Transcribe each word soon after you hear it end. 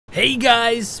Hey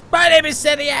guys, my name is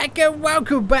Seniac and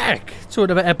welcome back to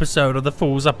another episode of the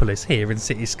Foolsopolis here in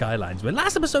City Skylines. Where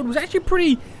last episode was actually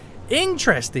pretty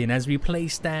interesting as we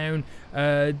placed down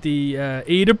the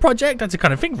Eden project. I had to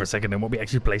kind of think for a second on what we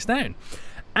actually placed down.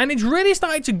 And it's really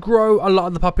started to grow a lot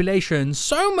of the population,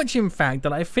 so much in fact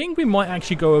that I think we might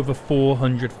actually go over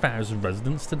 400,000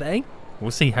 residents today.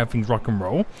 We'll see how things rock and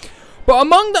roll. But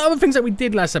among the other things that we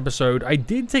did last episode, I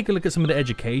did take a look at some of the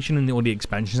education and all the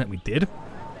expansions that we did.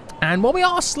 And while we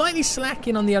are slightly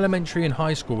slacking on the elementary and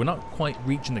high school, we're not quite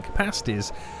reaching the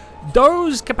capacities.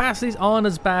 Those capacities aren't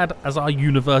as bad as our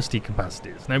university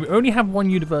capacities. Now, we only have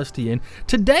one university in.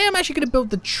 Today, I'm actually going to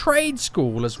build the trade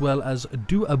school as well as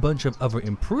do a bunch of other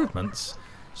improvements.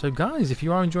 So, guys, if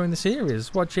you are enjoying the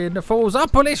series, watching the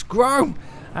Foolsopolis grow,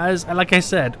 as, like I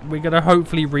said, we're going to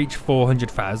hopefully reach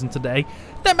 400,000 today.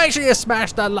 Then make sure you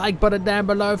smash that like button down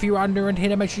below if you are new and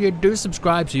here. Make sure you do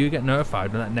subscribe so you get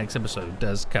notified when that next episode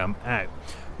does come out.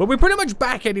 But we're pretty much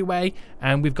back anyway,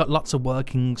 and we've got lots of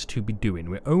workings to be doing.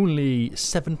 We're only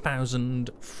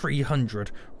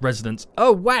 7,300 residents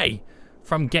away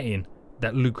from getting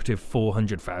that lucrative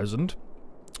 400,000.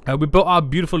 We built our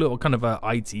beautiful little kind of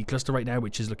IT cluster right now,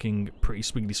 which is looking pretty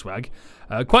swiggly swag.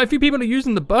 Quite a few people are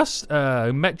using the bus,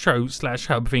 metro /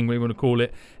 hub thing, we want to call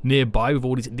it, nearby with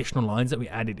all these additional lines that we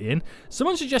added in.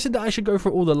 Someone suggested that I should go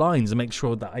for all the lines and make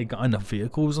sure that I got enough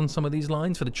vehicles on some of these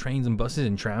lines for the trains and buses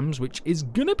and trams, which is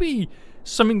going to be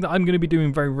something that I'm going to be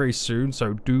doing very, very soon,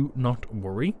 so do not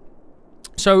worry.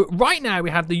 So right now we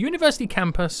have the University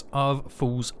campus of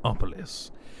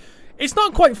Foolsopolis. It's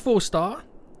not quite 4-star.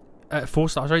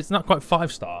 4-star, sorry, it's not quite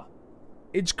 5-star.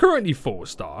 It's currently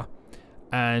 4-star,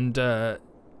 and I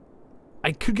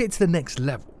could get to the next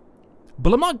level,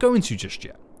 but I'm not going to just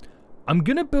yet. I'm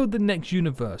going to build the next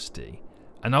university,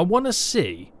 and I want to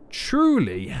see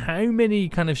truly how many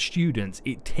kind of students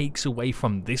it takes away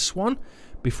from this one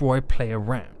before I play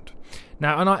around.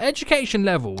 Now, on our education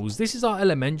levels, this is our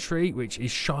elementary, which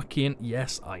is shocking.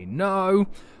 Yes, I know.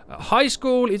 High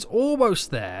school, it's almost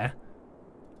there.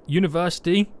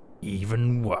 University,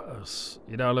 even worse,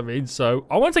 you know what I mean? So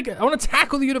I want to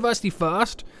tackle the university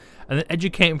first and then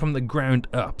educate them from the ground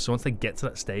up, so once they get to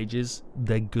that stages,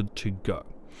 they're good to go.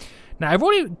 Now, I've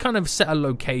already kind of set a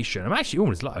location. I'm actually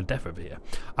almost like a death over here.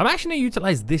 I'm actually going to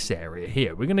utilize this area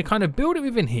here. We're going to kind of build it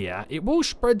within here. It will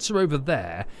spread to over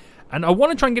there, and I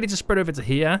want to try and get it to spread over to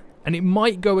here, and it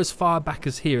might go as far back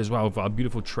as here as well with our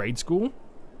beautiful trade school.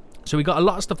 So we got a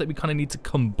lot of stuff that we kind of need to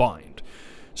combine.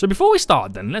 So before we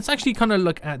start then, let's actually kind of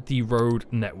look at the road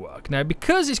network. Now,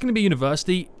 because it's going to be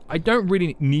university, I don't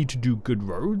really need to do good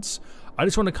roads. I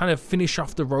just want to kind of finish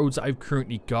off the roads that I've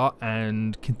currently got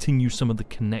and continue some of the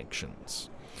connections.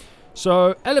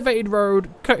 So, elevated road,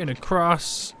 cutting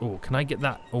across. Oh, can I get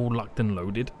that all locked and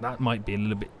loaded? That might be a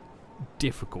little bit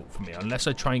difficult for me, unless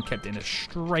I try and keep it in a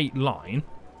straight line,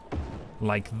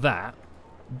 like that.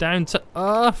 Down to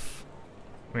earth.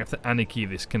 We have to anarchy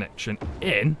this connection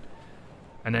in.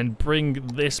 And then bring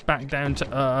this back down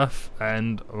to earth,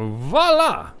 and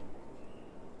voila!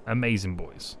 Amazing,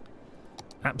 boys.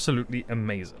 Absolutely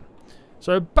amazing.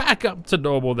 So back up to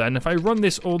normal then. If I run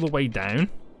this all the way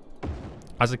down,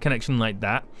 as a connection like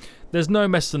that, there's no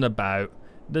messing about.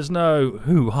 There's no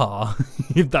hoo-ha,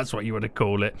 if that's what you want to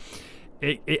call it.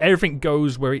 Everything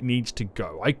goes where it needs to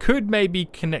go. I could maybe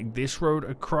connect this road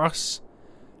across,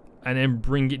 and then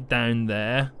bring it down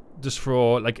there, just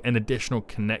for like an additional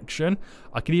connection.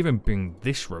 I could even bring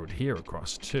this road here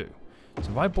across too.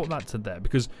 So if I brought that to there,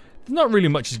 because not really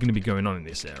much is going to be going on in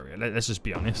this area, let's just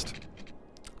be honest,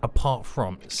 apart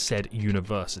from said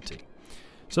university.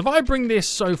 So if I bring this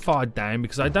so far down,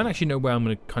 because I don't actually know where I'm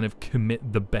going to kind of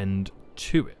commit the bend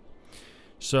to it.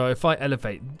 So if I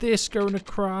elevate this going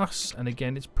across, and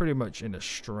again it's pretty much in a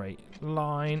straight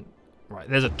line. Right,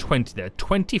 there's a 20 there,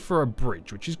 20 for a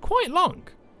bridge, which is quite long.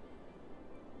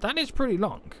 That is pretty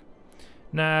long.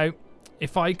 Now,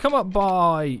 if I come up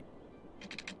by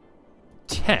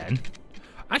 10...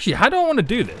 Actually, how do I want to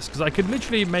do this? Because I could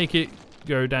literally make it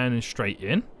go down and straight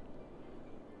in.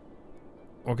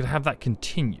 Or I could have that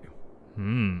continue.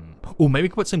 Or maybe we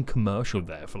could put some commercial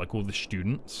there for like all the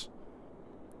students.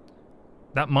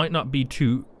 That might not be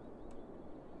too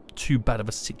bad of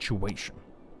a situation.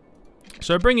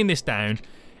 So bringing this down...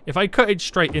 If I cut it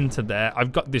straight into there,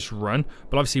 I've got this run,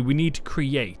 but obviously we need to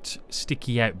create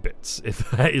sticky out bits, if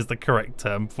that is the correct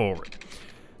term for it.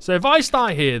 So if I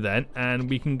start here then, and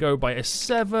we can go by a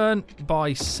 7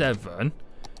 by 7,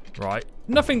 right?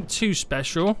 Nothing too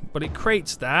special, but it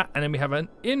creates that, and then we have an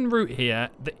in route here,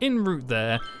 the in route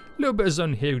there, a little bit of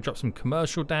zone here, we drop some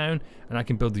commercial down, and I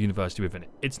can build the university within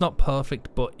it. It's not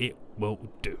perfect, but it will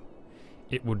do.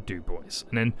 it would do, boys.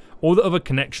 And then all the other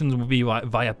connections will be like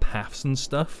via paths and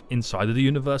stuff inside of the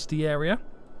university area.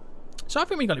 So I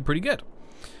think we got it pretty good.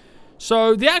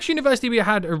 So the actual university we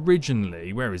had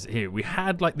originally, where is it here? We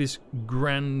had like this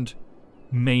grand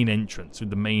main entrance with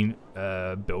the main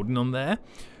building on there.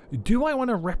 Do I want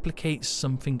to replicate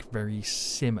something very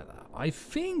similar? I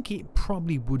think it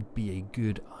probably would be a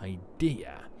good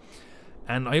idea.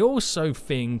 And I also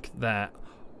think that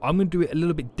I'm going to do it a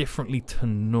little bit differently to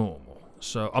normal.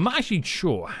 So I'm not actually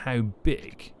sure how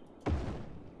big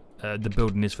the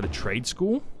building is for the trade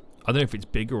school. I don't know if it's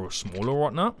bigger or smaller or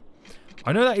whatnot.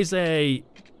 I know that is a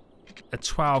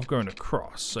 12 going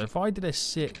across. So if I did a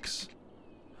 6...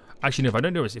 Actually, no, if I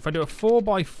don't do this. If I do a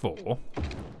 4x4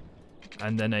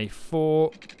 and then a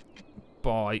 4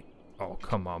 by... Oh,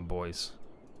 come on, boys.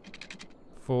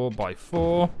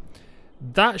 4x4.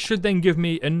 That should then give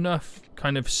me enough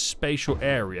kind of spatial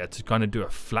area to kind of do a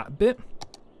flat bit.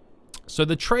 So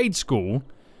the trade school,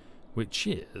 which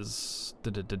is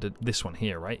this one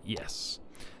here, right? Yes.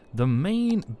 The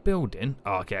main building.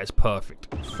 Oh, okay, it's perfect.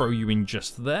 Throw you in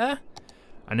just there.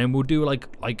 And then we'll do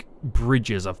like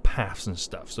bridges of paths and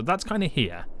stuff. So that's kind of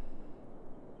here.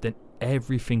 Then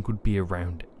everything would be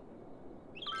around it.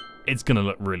 It's going to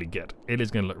look really good. It is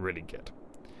going to look really good.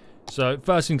 So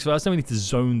first things first, then we need to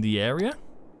zone the area.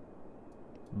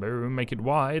 Boom, make it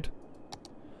wide.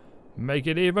 Make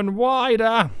it even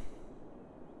wider.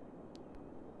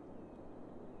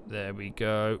 There we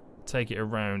go. Take it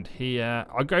around here.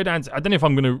 I'll go down to, I don't know if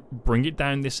I'm going to bring it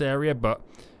down this area, but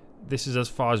this is as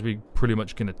far as we're pretty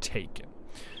much going to take it.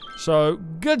 So,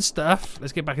 good stuff.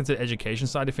 Let's get back into the education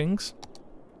side of things.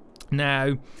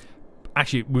 Now,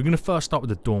 actually, we're going to first start with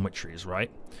the dormitories, right?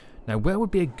 Now, where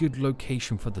would be a good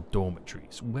location for the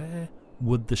dormitories? Where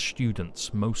would the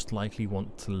students most likely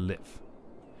want to live?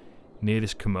 Near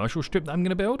this commercial strip that I'm going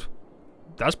to build?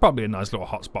 That's probably a nice little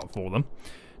hotspot for them.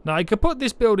 Now, I could put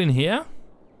this building here.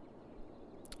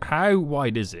 How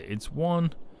wide is it? It's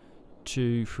 1,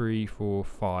 2, 3, 4,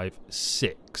 5,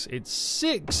 6. It's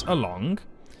 6 along.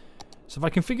 So if I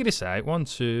can figure this out, 1,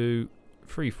 2,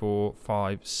 3, 4,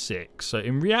 5, 6. So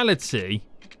in reality,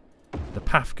 the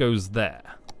path goes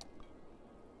there.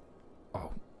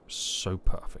 Oh, so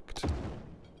perfect.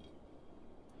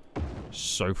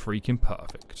 So freaking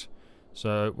perfect.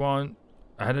 So 1,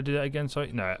 I had to do that again,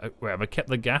 sorry. No, wait, have I kept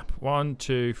the gap? 1,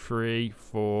 2, 3,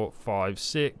 4, 5,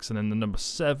 6, and then the number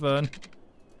 7.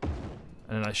 And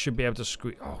then I should be able to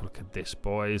squeeze. Oh, look at this,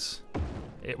 boys.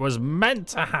 It was meant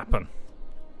to happen.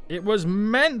 It was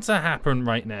meant to happen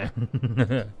right now.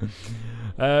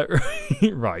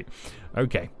 Right.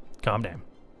 Okay. Calm down.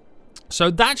 So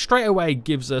that straight away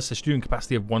gives us a student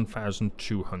capacity of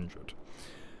 1,200.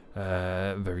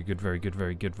 Very good, very good,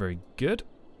 very good, very good.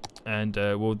 And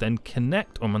we'll then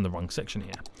connect. Oh, I'm on the wrong section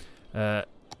here.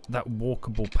 That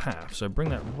walkable path. So bring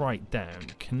that right down.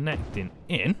 Connecting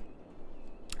in.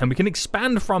 And we can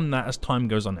expand from that as time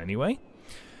goes on anyway.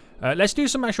 Let's do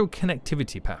some actual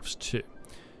connectivity paths too.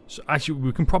 So actually,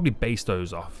 we can probably base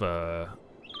those off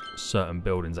certain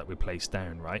buildings that we place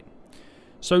down, right?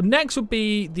 So next would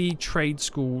be the trade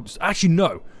schools. Actually,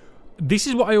 no. This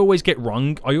is what I always get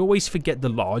wrong. I always forget the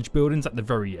large buildings at the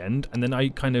very end. And then I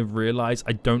kind of realize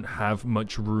I don't have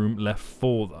much room left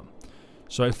for them.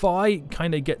 So if I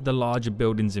kind of get the larger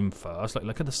buildings in first. Like,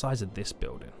 look at the size of this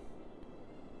building.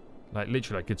 Like,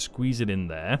 literally, I could squeeze it in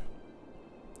there.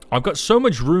 I've got so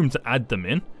much room to add them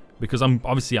in. Because I'm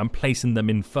placing them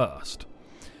in first.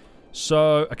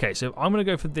 So, okay, so I'm going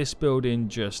to go for this building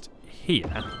just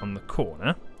here on the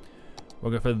corner.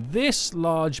 We'll go for this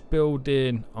large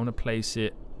building. I'm going to place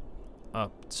it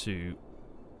up to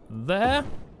there.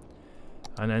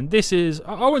 And then this is,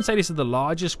 I wouldn't say this is the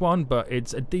largest one, but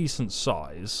it's a decent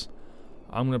size.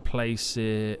 I'm going to place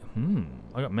it,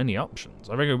 I got many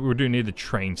options. I reckon we're doing near the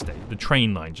train station, the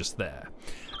train line just there.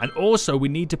 And also, we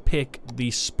need to pick the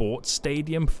sports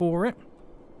stadium for it.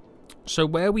 So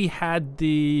where we had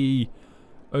the,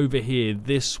 over here,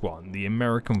 this one, the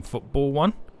American football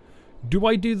one. Do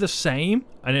I do the same,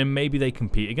 and then maybe they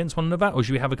compete against one another? Or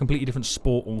should we have a completely different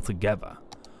sport altogether?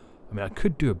 I mean, I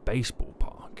could do a baseball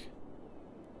park.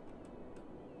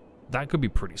 That could be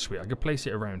pretty sweet. I could place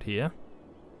it around here.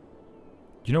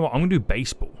 You know what? I'm going to do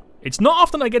baseball. It's not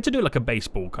often I get to do like a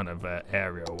baseball kind of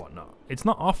area or whatnot. It's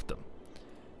not often.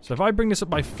 So if I bring this up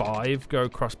by 5, go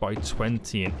across by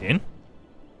 20 and in.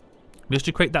 Just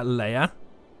to create that layer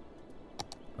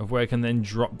of where I can then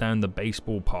drop down the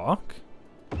baseball park.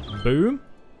 Boom.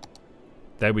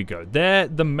 There we go. They're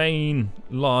the main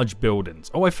large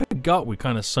buildings. Oh, I forgot we're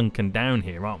kind of sunken down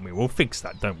here, aren't we? We'll fix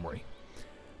that, don't worry.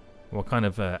 We'll kind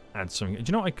of add something. Do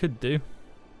you know what I could do?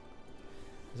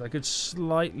 I could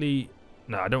slightly...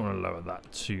 No, I don't want to lower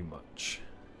that too much.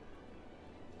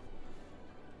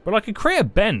 But I could create a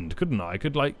bend, couldn't I? I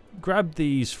could, like, grab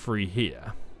these three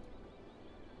here.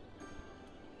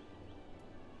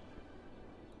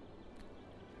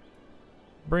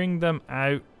 Bring them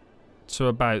out to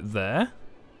about there.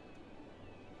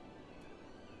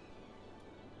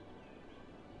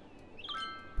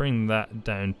 Bring that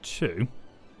down too.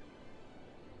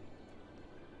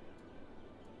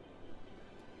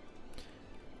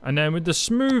 And then with the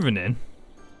smoothing in,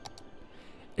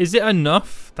 is it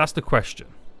enough? That's the question.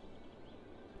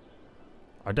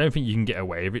 I don't think you can get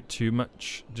away with it too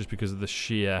much just because of the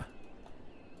sheer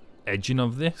edging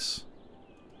of this.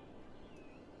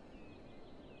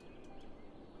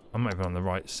 I'm not even on the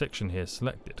right section here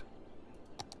selected.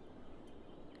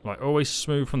 Like, always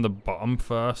smooth from the bottom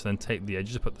first, then take the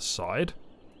edges up at the side.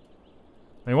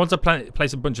 I mean, once I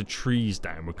place a bunch of trees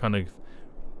down, we're kind of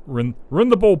run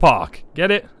the ballpark. Get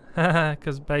it?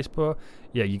 Because baseball.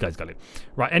 Yeah, you guys got it.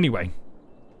 Right, anyway.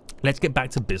 Let's get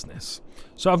back to business.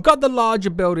 So I've got the larger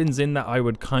buildings in that I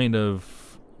would kind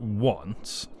of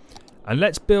want. And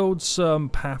let's build some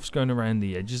paths going around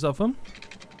the edges of them.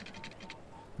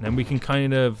 And then we can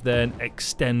kind of then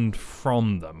extend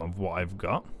from them of what I've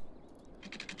got.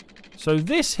 So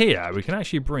this here, we can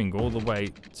actually bring all the way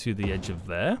to the edge of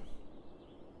there.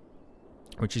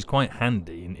 Which is quite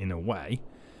handy in a way.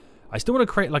 I still want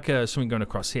to create like something going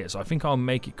across here. So I think I'll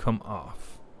make it come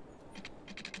off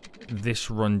this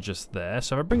run just there.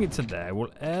 So if I bring it to there,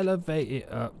 we'll elevate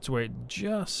it up to where it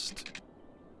just...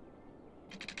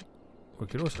 We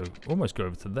could also almost go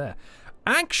over to there.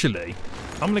 Actually,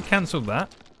 I'm going to cancel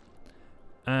that.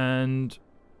 And...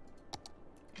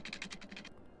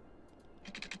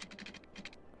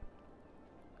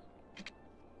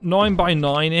 Nine by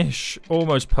 9-ish,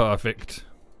 almost perfect.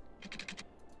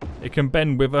 It can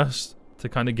bend with us to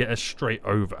kind of get us straight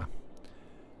over.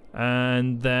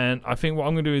 And then I think what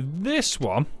I'm going to do with this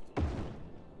one,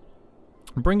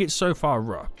 bring it so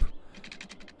far up.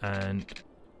 And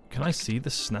can I see the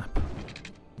snap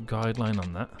guideline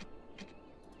on that?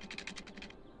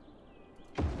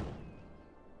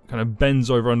 Kind of bends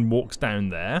over and walks down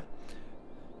there.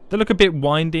 They look a bit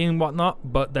windy and whatnot,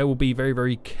 but they will be very,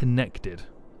 very connected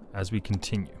as we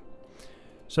continue.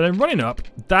 So then running up,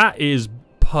 that is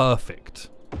perfect.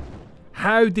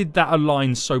 How did that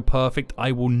align so perfect?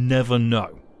 I will never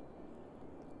know.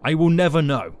 I will never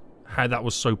know how that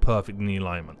was so perfect in the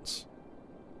alignments.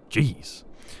 Jeez.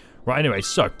 Right, anyway,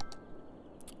 so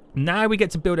now we get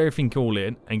to build everything all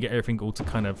in and get everything all to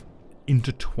kind of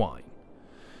intertwine.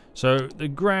 So the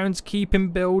grounds keeping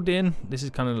building. This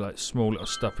is kind of like small little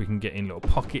stuff we can get in little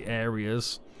pocket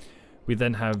areas. We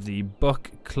then have the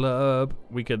book club.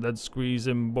 We could then squeeze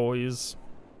in, boys.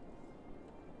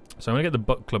 So I'm going to get the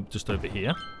book club just over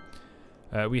here.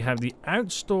 We have the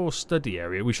outdoor study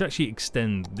area. We should actually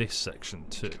extend this section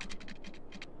too.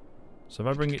 So if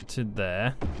I bring it to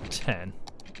there, 10.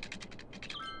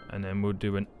 And then we'll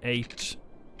do an 8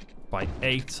 by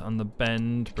 8 on the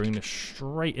bend. Bring this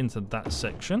straight into that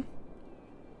section.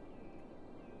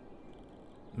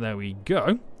 There we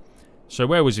go. So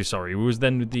where was he? Sorry, we was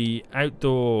then with the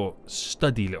outdoor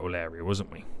study little area,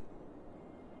 wasn't we?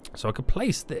 So I could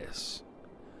place this.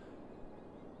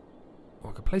 Or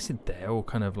I could place it there, or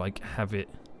kind of like have it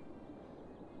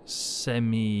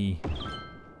semi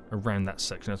around that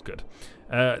section. That's good.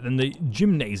 Then the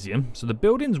gymnasium. So the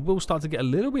buildings will start to get a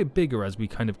little bit bigger as we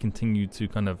kind of continue to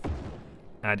kind of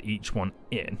add each one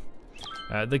in.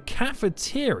 The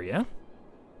cafeteria.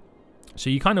 So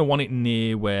you kind of want it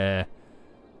near where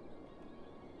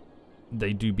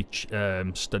they do be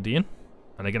studying.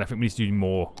 And again, I think we need to do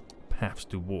more paths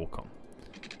to walk on.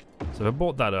 So if I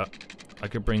brought that up, I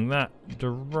could bring that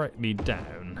directly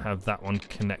down, have that one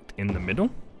connect in the middle.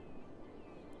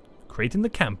 Creating the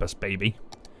campus, baby.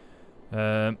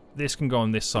 This can go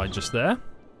on this side just there.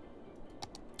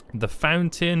 The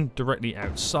fountain directly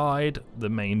outside the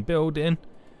main building.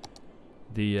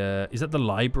 The is that the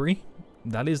library?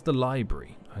 That is the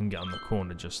library. I can get on the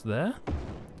corner just there.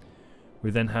 We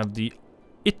then have the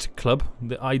IT club,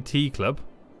 the IT club.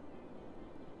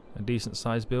 A decent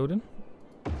sized building.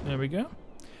 There we go.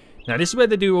 Now this is where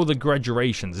they do all the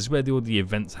graduations. This is where all the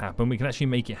events happen. We can actually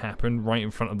make it happen right in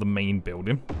front of the main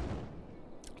building.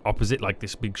 Opposite like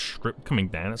this big strip coming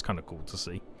down. That's kind of cool to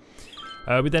see.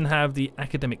 We then have the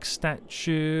academic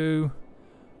statue,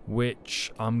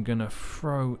 which I'm going to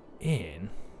throw in.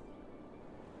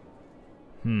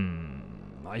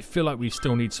 I feel like we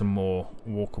still need some more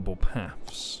walkable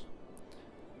paths.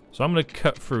 So I'm going to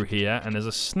cut through here, and there's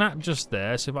a snap just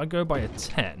there. So if I go by a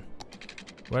 10,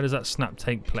 Where does that snap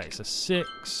take place? A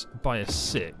 6 by a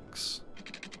 6.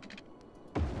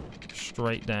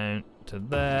 Straight down to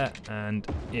there and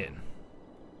in.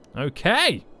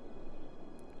 Okay.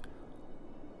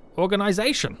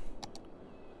 Organization.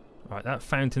 Right, that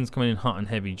fountain's coming in hot and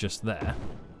heavy just there.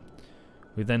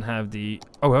 We then have the...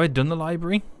 Oh, have I done the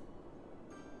library?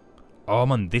 Oh,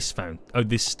 I'm on this fountain. Oh,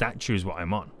 this statue is what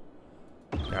I'm on.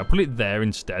 Okay, I'll put it there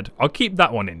instead. I'll keep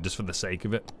that one in just for the sake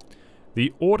of it.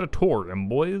 The auditorium,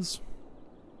 boys.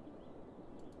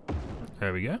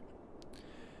 There we go.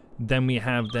 Then we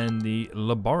have the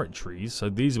laboratories. So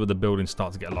these are where the buildings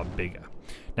start to get a lot bigger.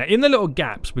 Now, in the little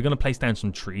gaps, we're going to place down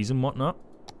some trees and whatnot.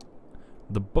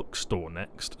 The bookstore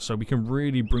next. So we can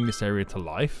really bring this area to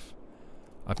life.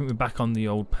 I think we're back on the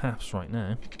old paths right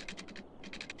now.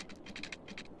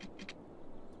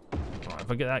 Right, if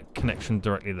I get that connection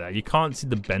directly there. You can't see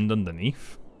the bend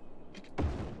underneath.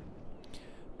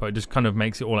 But it just kind of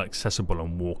makes it all accessible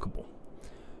and walkable.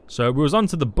 So we was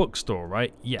onto the bookstore,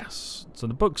 right? Yes. So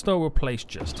the bookstore will place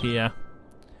just here.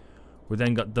 We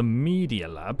then got the media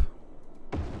lab.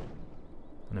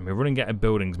 And then we're running out of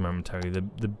buildings momentarily.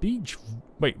 The beach...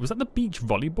 Wait, was that the beach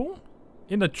volleyball?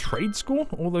 In a trade school?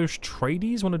 All those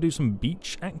tradies want to do some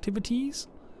beach activities?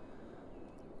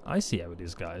 I see how it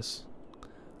is, guys.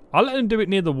 I'll let them do it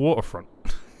near the waterfront.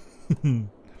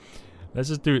 Let's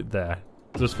just do it there.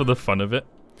 Just for the fun of it.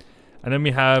 And then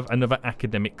we have another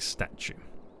academic statue.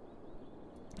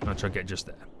 I'll try to get just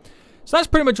there. So that's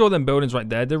pretty much all them buildings right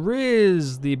there. There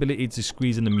is the ability to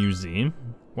squeeze in the museum.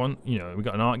 One, you know, we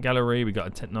got an art gallery, we got a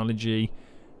technology,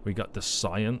 we got the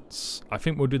science. I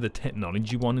think we'll do the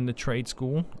technology one in the trade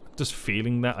school. Just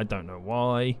feeling that, I don't know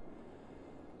why.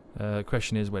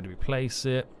 Question is, where do we place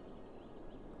it?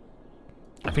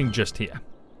 I think just here.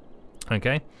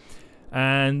 Okay.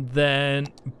 And then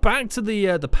back to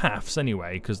the paths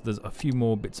anyway, because there's a few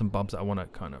more bits and bobs that I want to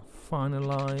kind of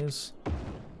finalize.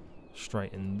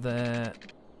 Straight in there.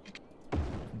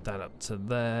 That up to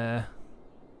there.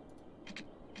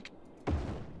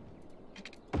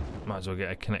 Might as well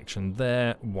get a connection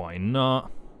there. Why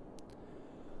not?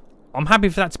 I'm happy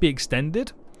for that to be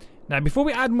extended. Now, before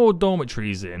we add more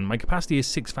dormitories in, my capacity is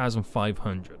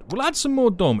 6,500. We'll add some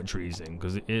more dormitories in,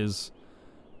 because it is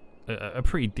a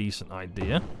pretty decent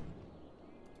idea.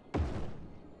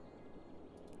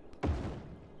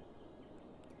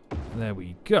 There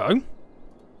we go.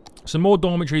 Some more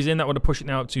dormitories in. That would have pushed it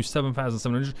now up to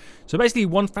 7,700. So basically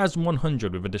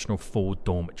 1,100 with additional 4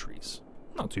 dormitories.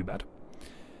 Not too bad.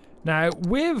 Now,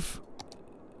 with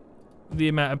the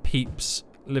amount of peeps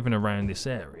living around this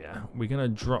area, we're going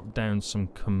to drop down some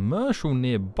commercial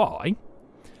nearby.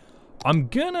 I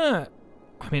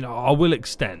will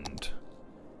extend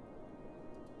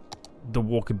the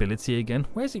walkability again.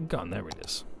 Where's it gone? There it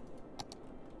is.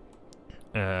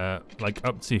 Like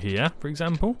up to here, for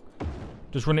example.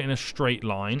 Just run it in a straight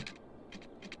line.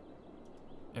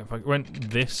 If I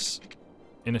went this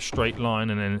in a straight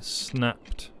line and then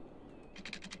snapped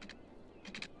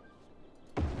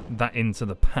that into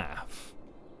the path.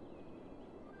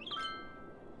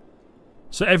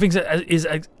 So everything is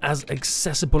as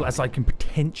accessible as I can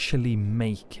potentially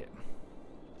make it.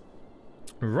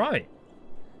 Right.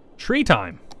 Tree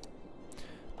time.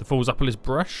 The Foolsopolis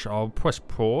brush. I'll press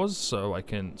pause so I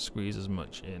can squeeze as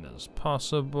much in as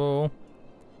possible.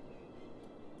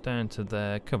 Down to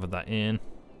there. Cover that in.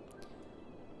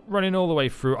 Running all the way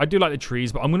through. I do like the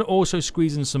trees, but I'm going to also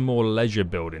squeeze in some more leisure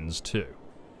buildings too.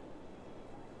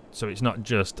 So it's not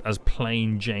just as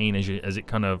plain Jane as it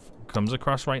kind of comes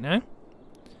across right now.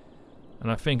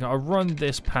 And I think I'll run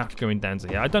this path going down to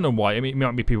here. I don't know why. I mean, it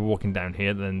might be people walking down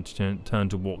here, then turn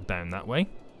to walk down that way.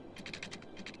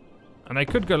 And I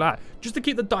could go like just to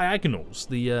keep the diagonals,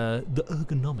 the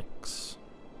ergonomics,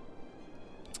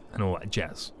 and all that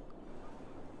jazz.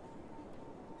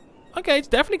 Okay, it's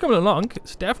definitely coming along.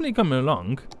 It's definitely coming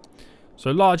along.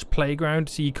 So large playground.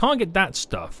 So you can't get that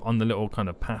stuff on the little kind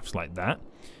of paths like that.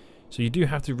 So you do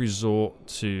have to resort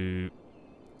to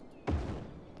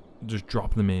just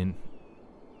drop them in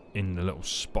the little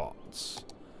spots.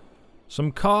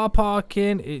 Some car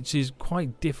parking. It is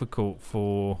quite difficult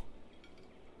for...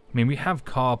 I mean, we have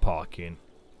car parking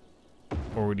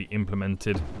already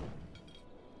implemented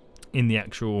in the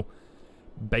actual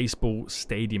baseball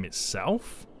stadium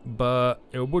itself. But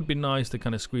it would be nice to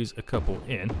kind of squeeze a couple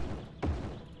in.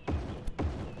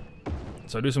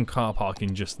 So do some car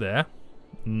parking just there.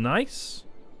 Nice.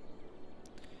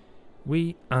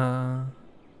 We are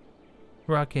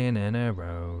rocking and a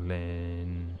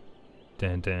rolling.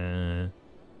 Dun, dun.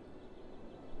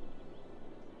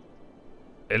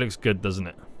 It looks good, doesn't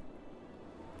it?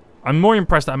 I'm more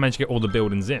impressed that I managed to get all the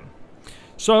buildings in.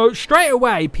 So straight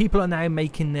away, people are now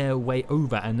making their way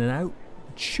over and are now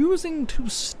choosing to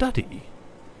study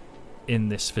in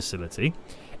this facility.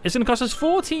 It's going to cost us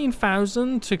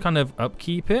 14,000 to kind of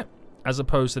upkeep it, as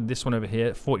opposed to this one over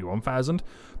here, 41,000.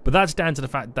 But that's down to the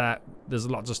fact that there's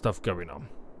lots of stuff going on.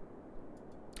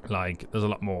 Like, there's a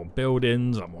lot more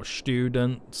buildings, a lot more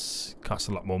students, it costs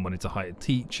a lot more money to hire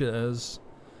teachers,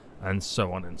 and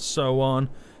so on and so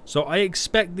on. So I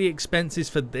expect the expenses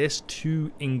for this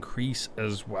to increase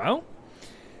as well.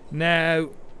 Now,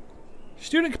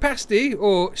 student capacity,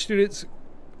 or students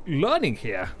learning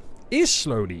here, is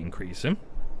slowly increasing.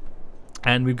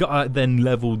 And we've got to then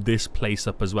level this place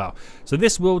up as well. So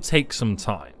this will take some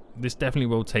time. This definitely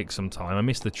will take some time. I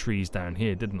missed the trees down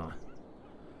here, didn't I?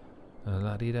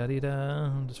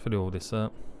 La-dee-da-dee-da. Just fill all this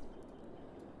up.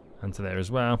 And to there as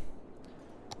well.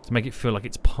 To make it feel like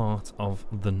it's part of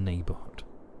the neighborhood.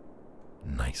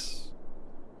 Nice.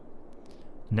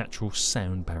 Natural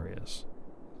sound barriers.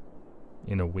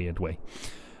 In a weird way.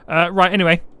 Right,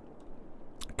 anyway.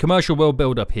 Commercial will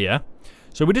build up here.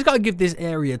 So we just got to give this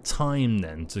area time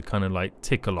then to kind of like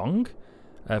tick along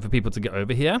for people to get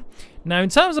over here. Now, in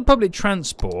terms of public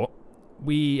transport,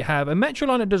 we have a metro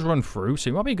line that does run through, so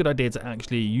it might be a good idea to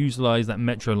actually utilize that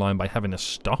metro line by having a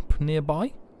stop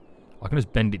nearby. I can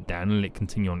just bend it down and let it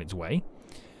continue on its way.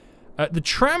 The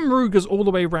tram route goes all the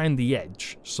way around the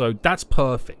edge, so that's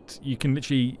perfect. You can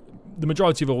literally, the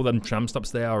majority of all them tram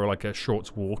stops there are like a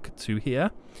short walk to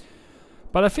here.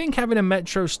 But I think having a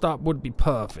metro stop would be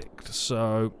perfect,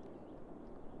 so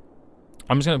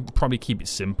I'm just going to probably keep it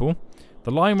simple.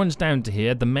 The line runs down to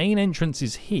here. The main entrance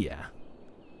is here.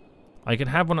 I could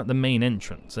have one at the main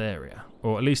entrance area,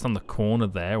 or at least on the corner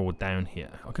there, or down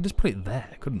here. I could just put it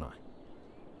there, couldn't I?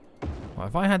 Well,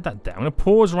 if I had that down, I'm going to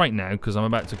pause right now because I'm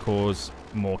about to cause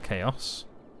more chaos.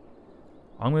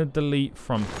 I'm going to delete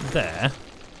from there.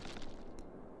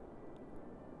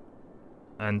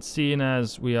 And seeing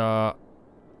as we are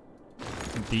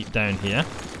deep down here,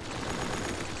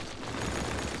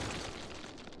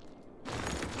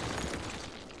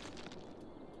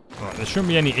 right, there shouldn't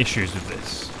be any issues with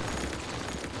this.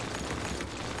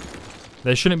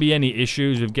 There shouldn't be any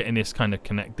issues with getting this kind of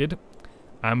connected.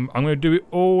 I'm going to do it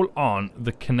all on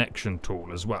the connection tool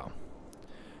as well.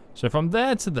 So from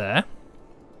there to there,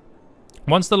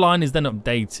 once the line is then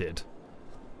updated,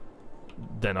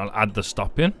 then I'll add the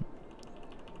stop in.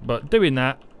 But doing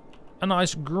that, a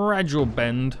nice gradual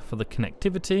bend for the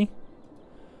connectivity.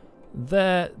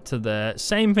 There to there.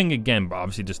 Same thing again, but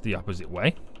obviously just the opposite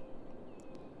way.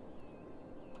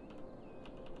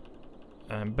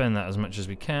 And bend that as much as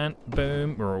we can.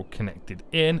 Boom. We're all connected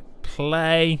in.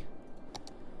 Play.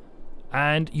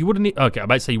 And you wouldn't... Okay, I'm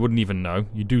about to say you wouldn't even know.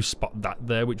 You do spot that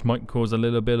there, which might cause a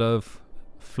little bit of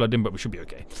flooding, but we should be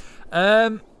okay.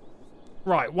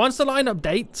 Right. Once the line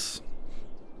updates,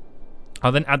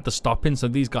 I'll then add the stop in. So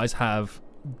these guys have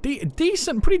pretty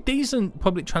decent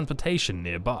public transportation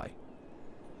nearby,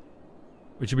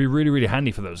 which would be really, really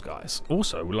handy for those guys.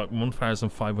 Also, we're like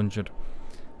 1,500...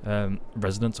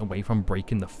 residents away from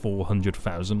breaking the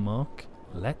 400,000 mark.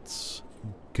 Let's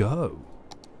go.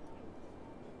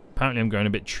 Apparently I'm going a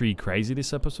bit tree crazy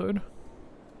this episode.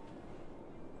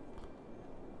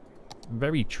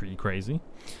 Very tree crazy.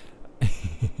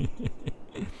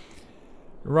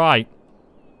 Right.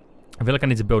 I feel like I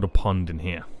need to build a pond in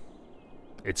here.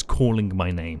 It's calling my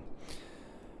name.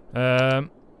 Okay,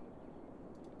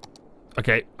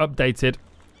 updated.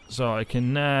 So I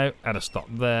can now add a stop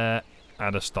there.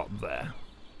 Add a stop there.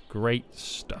 Great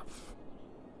stuff.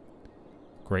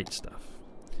 Great stuff.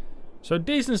 So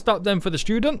decent stop then for the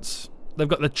students. They've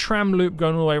got the tram loop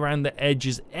going all the way around the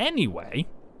edges anyway.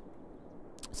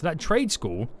 So that trade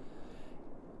school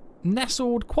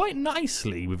nestled quite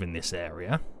nicely within this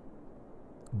area.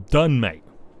 Done, mate.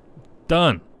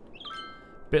 Done.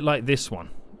 Bit like this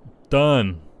one.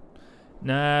 Done.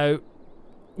 Now,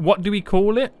 what do we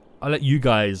call it? I'll let you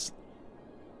guys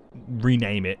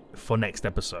rename it for next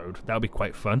episode. That'll be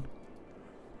quite fun.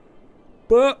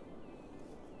 But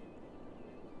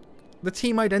the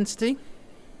team identity,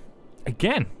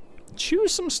 again,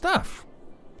 choose some stuff.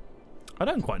 I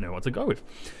don't quite know what to go with.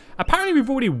 Apparently we've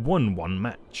already won one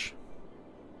match.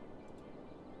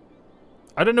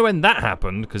 I don't know when that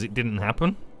happened because it didn't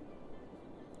happen.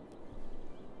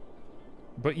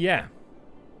 But yeah,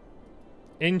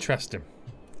 interesting.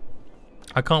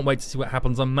 I can't wait to see what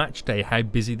happens on match day, how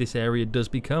busy this area does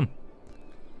become.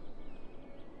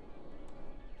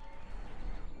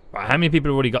 Right, how many people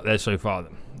have already got there so far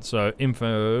then? So,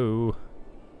 info.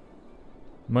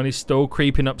 Money's still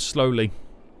creeping up slowly.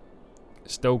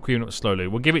 Still creeping up slowly.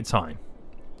 We'll give it time.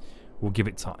 We'll give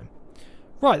it time.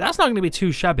 Right, that's not going to be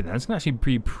too shabby then. It's going to actually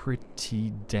be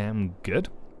pretty damn good.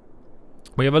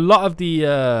 We have a lot of the...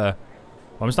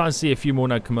 I'm starting to see a few more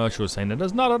now commercials saying that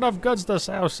there's not enough goods to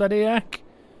sell, Sediac.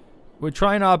 We're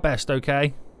trying our best,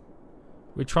 okay?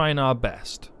 We're trying our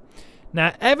best.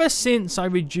 Now, ever since I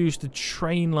reduced the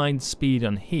train line speed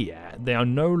on here, they are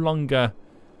no longer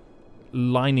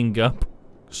lining up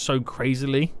so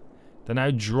crazily. They're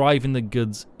now driving the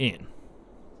goods in.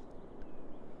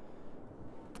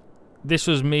 This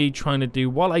was me trying to do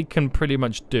what I can pretty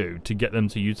much do to get them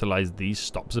to utilize these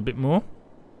stops a bit more.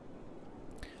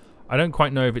 I don't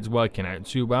quite know if it's working out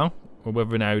too well, or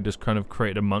whether now just kind of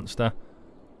create a monster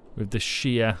with the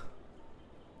sheer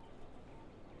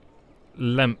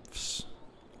lengths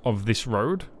of this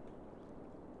road.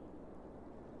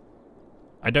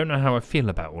 I don't know how I feel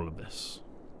about all of this.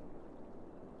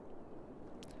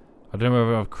 I don't know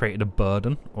whether I've created a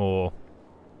burden or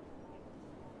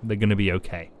they're going to be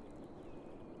okay.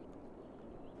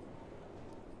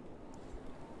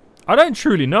 I don't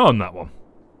truly know on that one.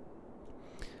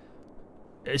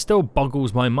 It still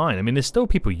boggles my mind. I mean, there's still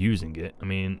people using it. I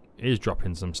mean, it is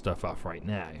dropping some stuff off right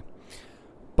now.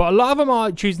 But a lot of them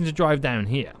are choosing to drive down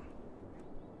here.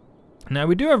 Now,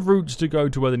 we do have routes to go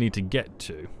to where they need to get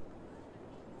to.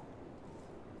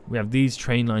 We have these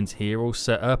train lines here all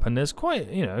set up. And there's quite,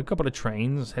 you know, a couple of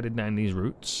trains headed down these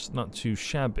routes. Not too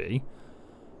shabby.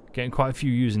 Getting quite a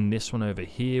few using this one over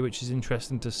here, which is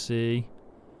interesting to see.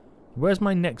 Where's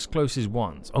my next closest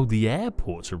ones? Oh, the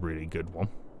airport's a really good one.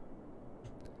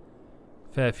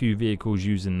 Fair few vehicles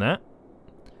using that.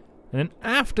 And then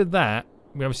after that,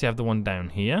 we obviously have the one down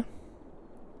here.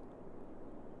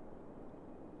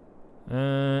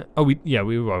 I've already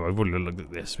looked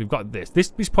at this. We've got this.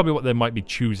 This is probably what they might be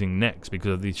choosing next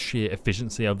because of the sheer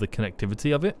efficiency of the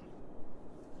connectivity of it.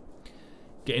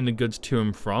 Getting the goods to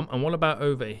and from. And what about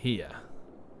over here?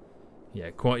 Yeah,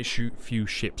 quite a few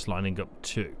ships lining up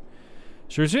too.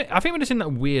 So I think we're just in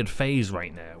that weird phase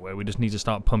right now where we just need to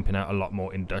start pumping out a lot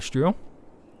more industrial.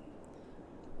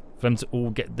 For them to all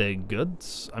get their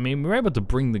goods. I mean, we're able to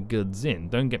bring the goods in,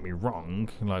 don't get me wrong.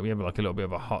 Like, we have like a little bit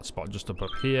of a hotspot just up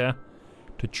here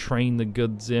to train the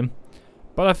goods in.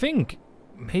 But I think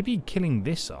maybe killing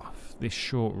this off, this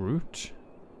short route,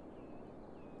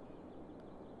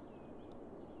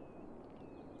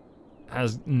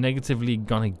 has negatively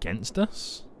gone against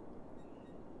us.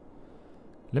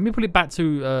 Let me put it back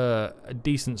to a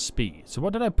decent speed. So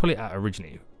what did I pull it at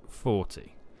originally?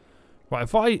 40. Right,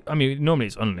 if I mean, normally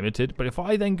it's unlimited, but if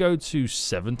I then go to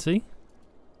 70.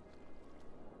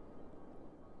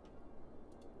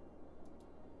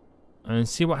 And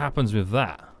see what happens with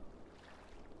that.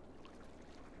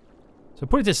 So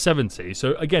put it to 70.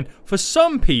 So again, for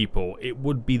some people, it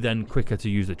would be then quicker to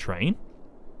use a train.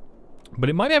 But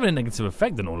it might be having a negative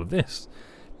effect on all of this.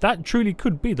 That truly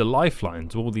could be the lifeline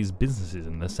to all these businesses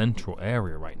in the central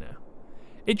area right now.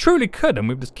 It truly could, and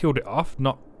we've just killed it off,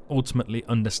 not ultimately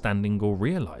understanding or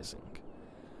realizing.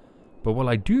 But what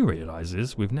I do realize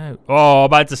is we've now... Oh, I'm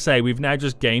about to say, we've now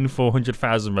just gained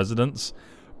 400,000 residents.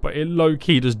 But it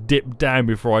low-key just dipped down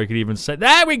before I could even say...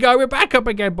 There we go, we're back up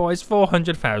again, boys.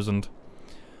 400,000.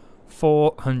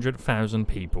 400,000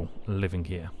 people living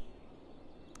here.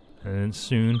 And then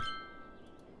soon...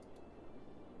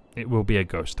 it will be a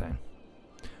ghost town.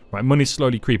 Right, money's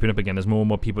slowly creeping up again as more and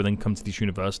more people then come to this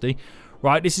university.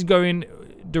 Right, this is going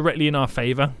directly in our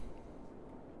favour.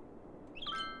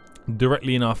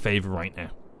 Directly in our favour right now.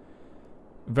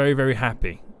 Very, very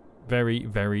happy. Very,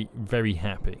 very, very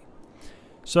happy.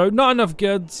 So, not enough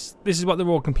goods. This is what they're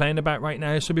all complaining about right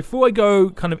now. So, before I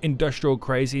go kind of industrial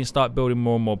crazy and start building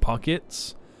more and more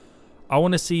pockets, I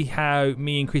want to see how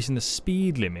me increasing the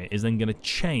speed limit is then going to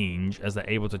change as they're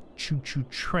able to choo-choo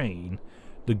train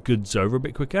the goods over a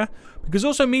bit quicker. Because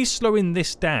also me slowing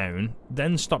this down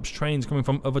then stops trains coming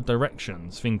from other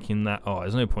directions, thinking that, oh,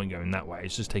 there's no point going that way,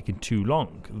 it's just taking too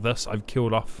long. Thus, I've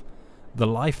killed off the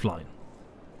lifeline.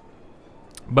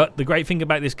 But the great thing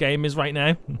about this game is right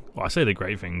now, well, I say the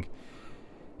great thing,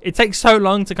 it takes so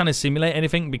long to kind of simulate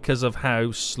anything because of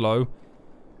how slow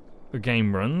the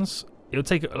game runs. It'll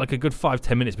take like a good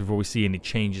 5-10 minutes before we see any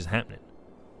changes happening.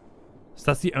 So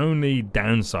that's the only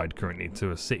downside currently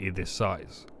to a city this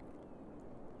size.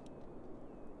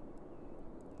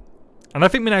 And I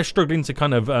think we're now struggling to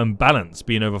kind of balance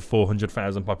being over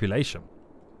 400,000 population.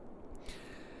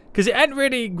 Because it ain't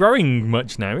really growing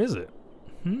much now, is it?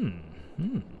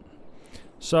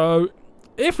 So,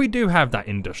 if we do have that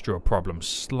industrial problem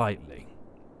slightly,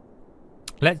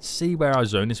 let's see where our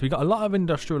zone is. We got a lot of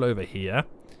industrial over here.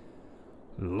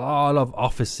 A lot of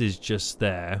offices just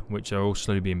there, which are all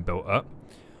slowly being built up.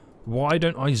 Why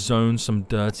don't I zone some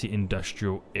dirty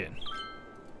industrial in?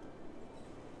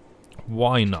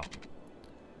 Why not?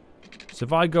 So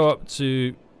if I go up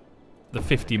to the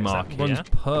 50 mark, that runs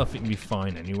perfectly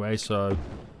fine anyway. So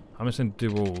I'm just going to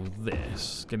do all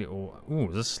this. Get it all. Ooh,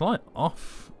 there's a slight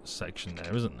off section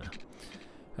there, isn't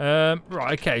there?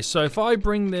 Right, okay. So if I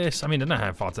bring this, I mean, I don't know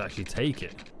how far to actually take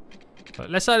it. But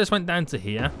let's say I just went down to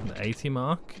here, the 80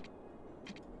 mark.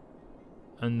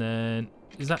 And then,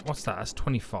 is that, what's that? That's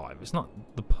 25. It's not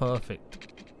the perfect.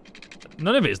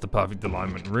 None of it is the perfect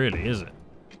alignment, really, is it?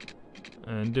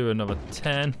 And do another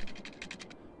 10.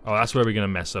 Oh, that's where we're going to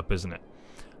mess up, isn't it?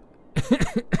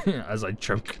 As I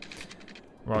choke.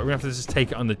 Right, we're going to have to just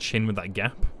take it on the chin with that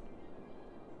gap.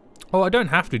 Oh, I don't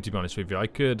have to be honest with you. I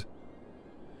could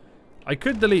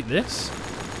delete this.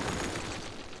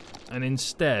 And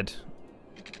instead,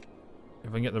 if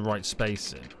I can get the right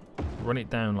space in, run it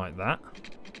down like that.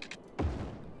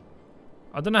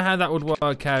 I don't know how that would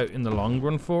work out in the long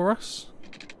run for us.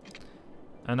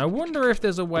 And I wonder if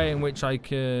there's a way in which I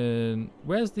can...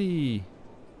 Where's the...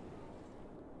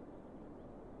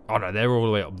 Oh no, they're all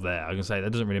the way up there. I was going to say,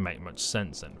 that doesn't really make much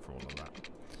sense then for all of that.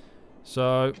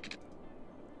 So...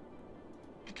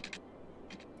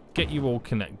 Get you all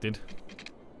connected.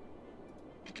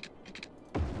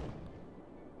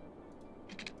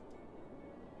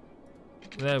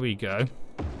 There we go.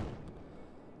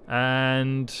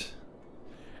 And...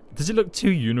 Does it look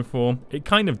too uniform? It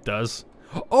kind of does.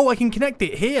 Oh, I can connect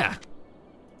it here.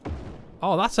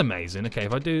 Oh, that's amazing. Okay,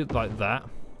 if I do it like that.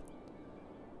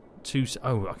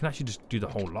 Oh, I can actually just do the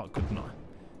whole lot, couldn't I?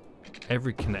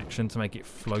 Every connection to make it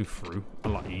flow through a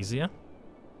lot easier.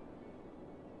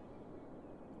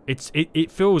 It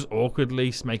feels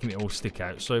awkwardly making it all stick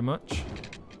out so much.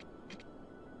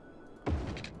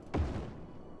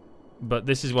 But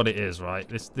this is what it is, right?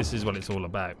 This is what it's all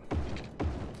about.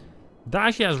 That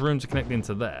actually has room to connect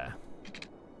into there.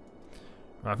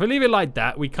 Right, if we leave it like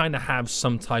that, we kind of have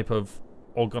some type of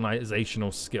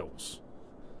organizational skills.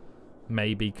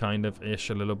 Maybe kind of ish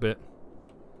a little bit.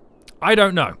 I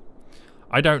don't know.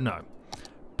 I don't know.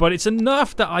 But it's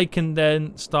enough that I can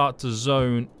then start to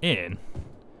zone in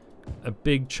a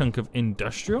big chunk of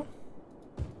industrial.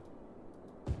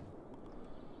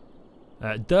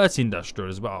 Dirty industrial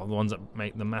as well, the ones that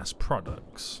make the mass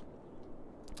products.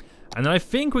 And then I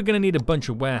think we're going to need a bunch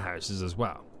of warehouses as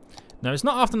well. Now, it's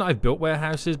not often that I've built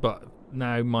warehouses, but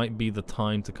now might be the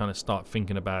time to kind of start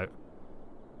thinking about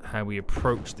how we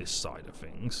approach this side of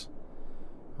things.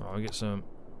 I'll get some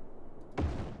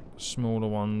smaller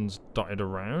ones dotted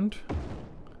around.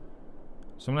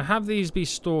 So I'm going to have these be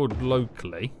stored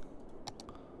locally.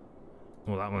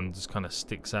 Well, that one just kind of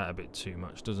sticks out a bit too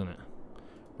much, doesn't it?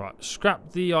 Right,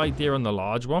 scrap the idea on the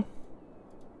large one.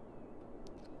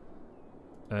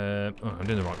 Oh, I'm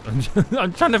doing the wrong.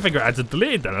 I'm trying to figure out how to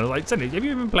delete it then. I was like, have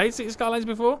you even played City Skylines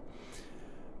before?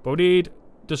 But we need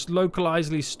just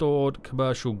localizedly stored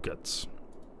commercial goods.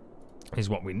 Is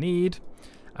what we need.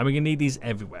 And we're going to need these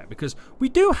everywhere. Because we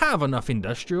do have enough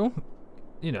industrial.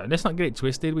 You know, let's not get it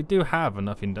twisted. We do have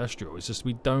enough industrial. It's just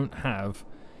we don't have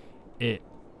it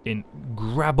in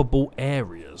grabbable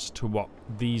areas to what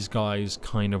these guys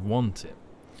kind of want it.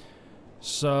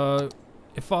 So...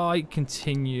 if I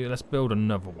continue, let's build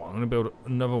another one. I'm going to build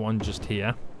another one just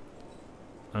here.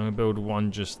 I'm going to build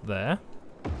one just there.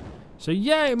 So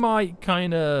yeah, it might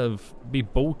kind of be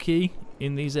bulky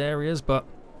in these areas, but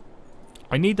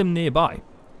I need them nearby.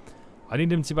 I need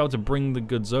them to be able to bring the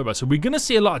goods over. So we're going to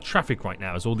see a lot of traffic right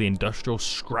now as all the industrial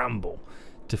scramble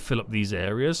to fill up these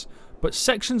areas. But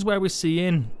sections where we're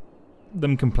seeing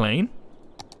them complain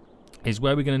is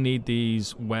where we're going to need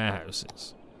these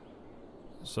warehouses.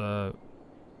 So...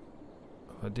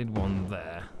 I did one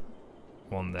there,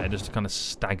 just to kind of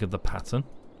stagger the pattern.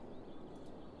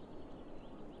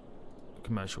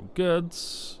 Commercial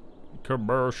goods. So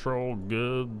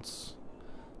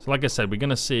like I said, we're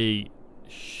going to see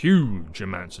huge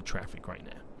amounts of traffic right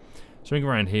now. Something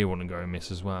around here want to go and miss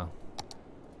as well.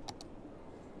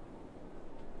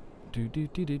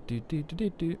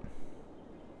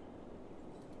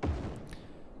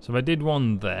 So I did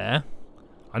one there.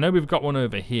 I know we've got one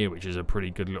over here, which is a pretty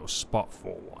good little spot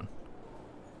for one.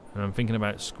 And I'm thinking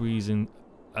about squeezing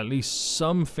at least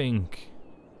something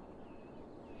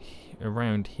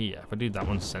around here. If I do that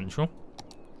one central.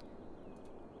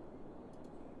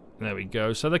 There we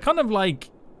go. So they're kind of like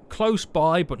close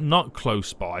by, but not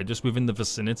close by, just within the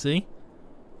vicinity.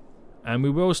 And we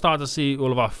will start to see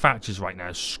all of our factories right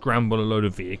now scramble a load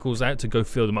of vehicles out to go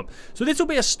fill them up. So this will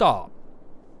be a start.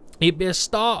 It'd be a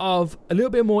start of a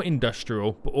little bit more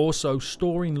industrial, but also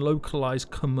storing localized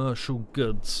commercial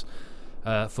goods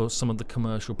for some of the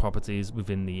commercial properties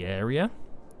within the area.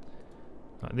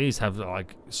 Like, these have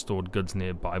like stored goods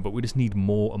nearby, but we just need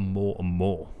more and more and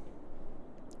more.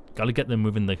 Gotta get them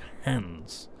within the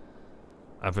hands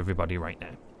of everybody right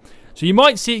now. So you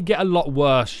might see it get a lot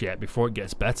worse yet before it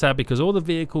gets better, because all the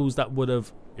vehicles that would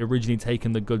have originally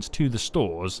taken the goods to the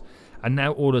stores are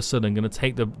now all of a sudden going to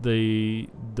take the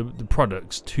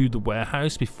products to the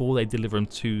warehouse before they deliver them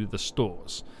to the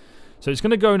stores. So it's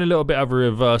going to go in a little bit of a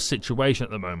reverse situation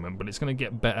at the moment, but it's going to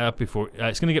get better before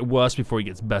it's going to get worse before it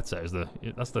gets better.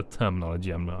 That's the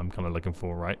terminology I'm kind of looking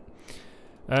for, right?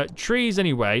 Trees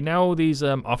anyway. Now all these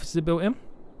offices are built in.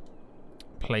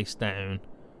 Place down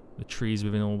the trees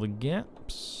within all the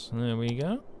gaps. There we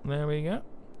go. There we go.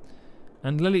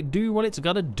 And let it do what it's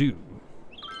got to do.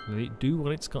 Let it do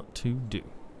what it's got to do.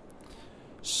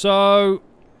 So,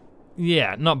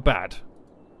 yeah, not bad.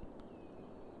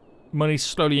 Money's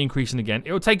slowly increasing again.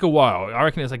 It'll take a while. I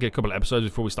reckon it'll take a couple of episodes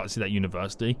before we start to see that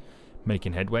university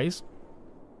making headways.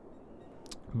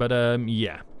 But,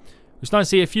 yeah. We're starting to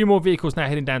see a few more vehicles now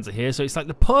heading down to here. So it's like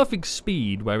the perfect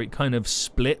speed where it kind of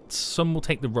splits. Some will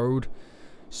take the road.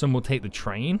 Some will take the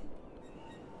train.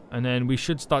 And then we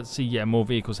should start to see, yeah, more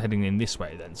vehicles heading in this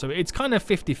way then. So it's kind of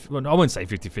 50... Well, I wouldn't say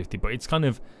 50-50, but it's kind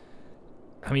of...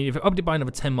 I mean, if it upped it by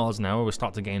another 10 miles an hour, we'll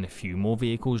start to gain a few more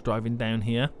vehicles driving down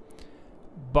here.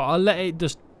 But I'll let it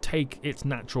just take its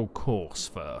natural course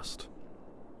first.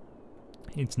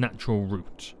 Its natural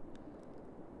route.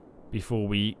 Before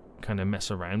we kind of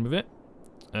mess around with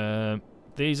it.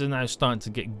 These are now starting to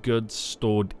get goods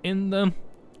stored in them.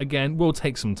 Again, will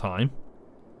take some time.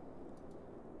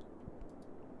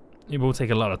 It will take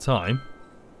a lot of time.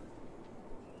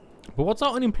 But what's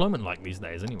our unemployment like these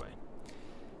days anyway?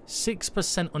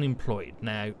 6% unemployed.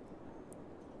 Now,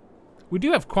 we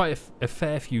do have quite a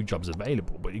fair few jobs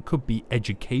available, but it could be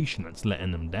education that's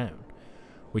letting them down.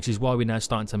 Which is why we're now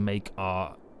starting to make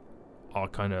our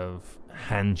kind of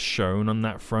hand shown on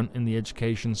that front in the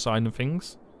education side of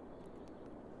things.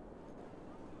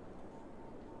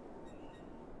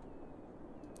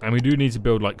 And we do need to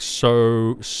build like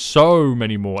so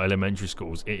many more elementary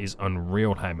schools. It is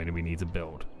unreal how many we need to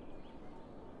build.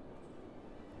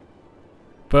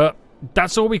 But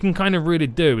that's all we can kind of really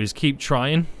do is keep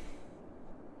trying.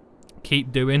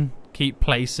 Keep doing. Keep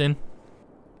placing.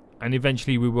 And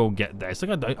eventually we will get there. It's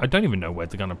like I don't even know where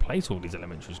they're going to place all these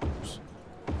elementary schools.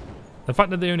 The fact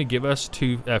that they only give us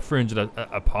 300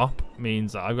 a pop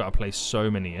means that I've got to place so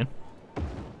many in.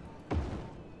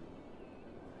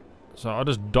 So I'll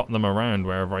just dot them around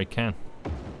wherever I can.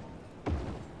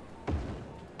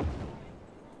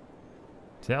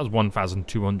 See, that was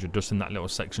 1,200 just in that little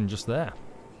section just there.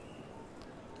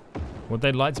 Would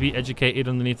they like to be educated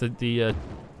underneath the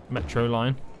metro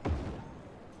line?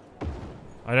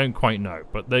 I don't quite know,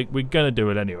 but we're going to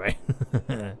do it anyway.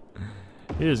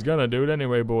 He's going to do it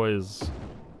anyway, boys.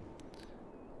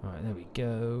 Alright, there we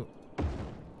go.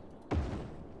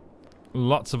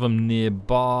 Lots of them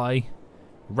nearby.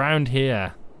 Round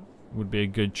here would be a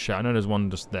good shot. I know there's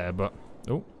one just there, but...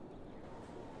 Oh.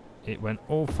 It went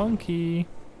all funky.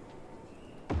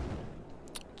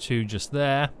 2 just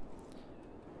there.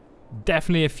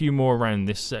 Definitely a few more around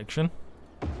this section.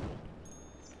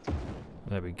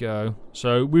 There we go.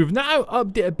 So we've now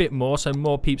upped it a bit more so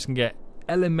more peeps can get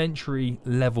elementary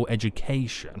level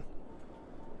education.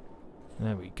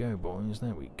 There we go, boys.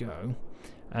 There we go.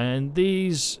 And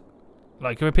these,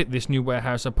 like if I pick this new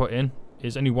warehouse I put in,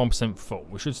 is only 1% full.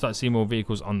 We should start seeing more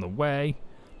vehicles on the way.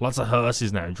 Lots of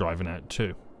hearses now driving out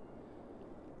too.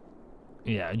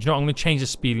 Yeah, you know what? I'm going to change the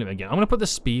speed limit again. I'm going to put the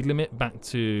speed limit back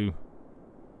to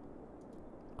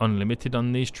unlimited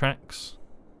on these tracks.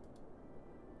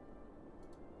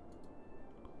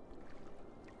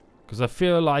 Because I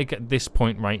feel like at this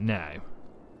point right now,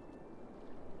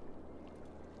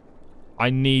 I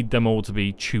need them all to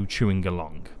be chewing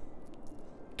along.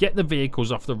 Get the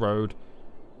vehicles off the road.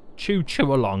 Chew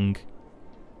along.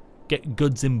 Get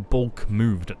goods in bulk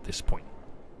moved at this point.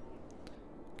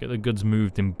 Get the goods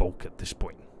moved in bulk at this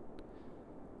point.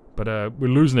 But we're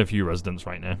losing a few residents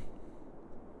right now.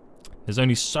 There's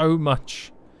only so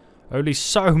much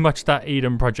that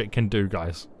Eden Project can do,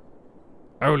 guys.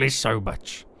 Only so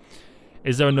much.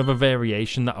 Is there another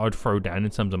variation that I would throw down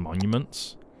in terms of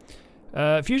monuments?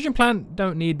 Fusion plant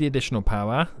don't need the additional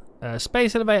power.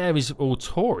 Space elevator is all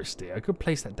touristy. I could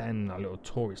place that down in a little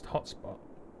tourist hotspot.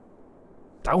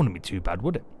 That wouldn't be too bad,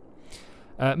 would it?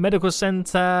 Medical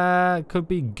center could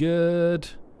be good.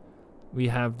 We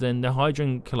have then the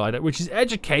Hydrogen Collider, which is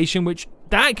education, which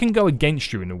that can go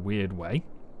against you in a weird way.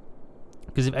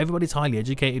 Because if everybody's highly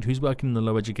educated, who's working in the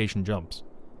low education jobs?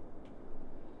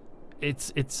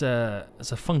 It's a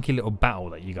funky little battle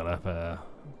that you gotta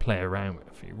play around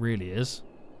with. It really is.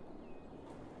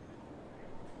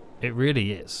 It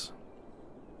really is.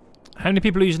 How many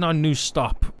people are using our new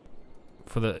stop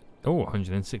for the... Oh,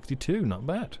 162. Not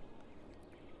bad.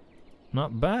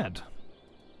 Not bad.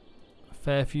 A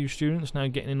fair few students now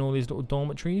getting in all these little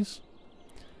dormitories.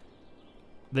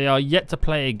 They are yet to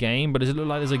play a game, but does it look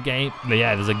like there's a game?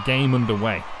 Yeah, there's a game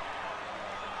underway.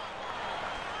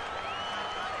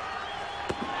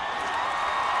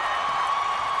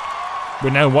 We're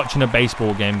now watching a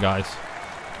baseball game, guys.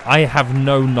 I have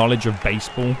no knowledge of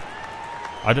baseball.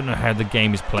 I don't know how the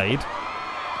game is played.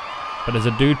 But there's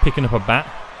a dude picking up a bat.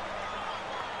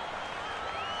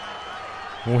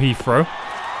 Will he throw?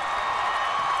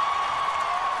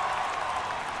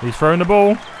 He's throwing the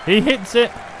ball. He hits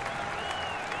it.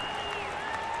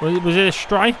 Was it a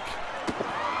strike?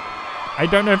 I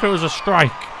don't know if it was a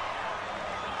strike.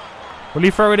 Will he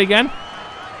throw it again?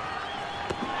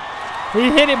 He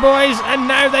hit it, boys, and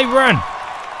now they run.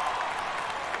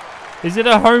 Is it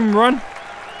a home run?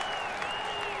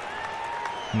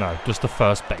 No, just the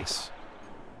first base.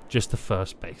 Just the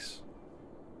first base.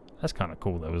 That's kind of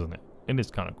cool, though, isn't it? It is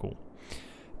kind of cool.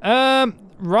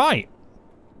 Right.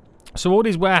 So all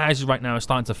these warehouses right now are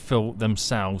starting to fill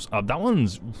themselves up. That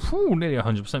one's nearly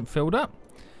 100% filled up.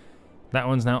 That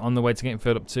one's now on the way to getting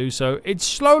filled up too. So it's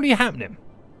slowly happening.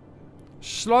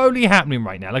 Slowly happening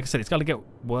right now. Like I said, it's got to get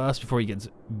worse before it gets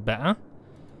better.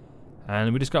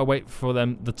 And we just got to wait for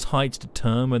the tides to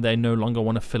turn where they no longer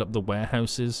want to fill up the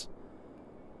warehouses.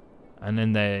 And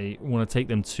then they want to take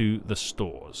them to the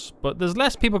stores. But there's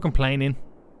less people complaining.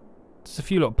 There's a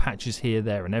few little patches here,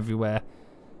 there, and everywhere.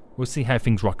 We'll see how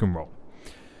things rock and roll.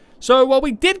 So, while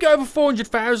we did go over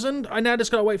 400,000, I now just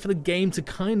got to wait for the game to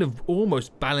kind of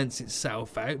almost balance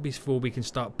itself out before we can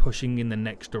start pushing in the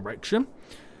next direction.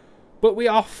 But we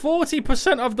are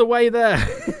 40% of the way there.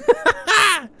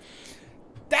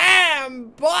 Damn,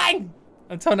 boy!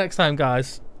 Until next time,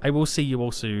 guys, I will see you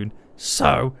all soon.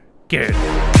 So, good.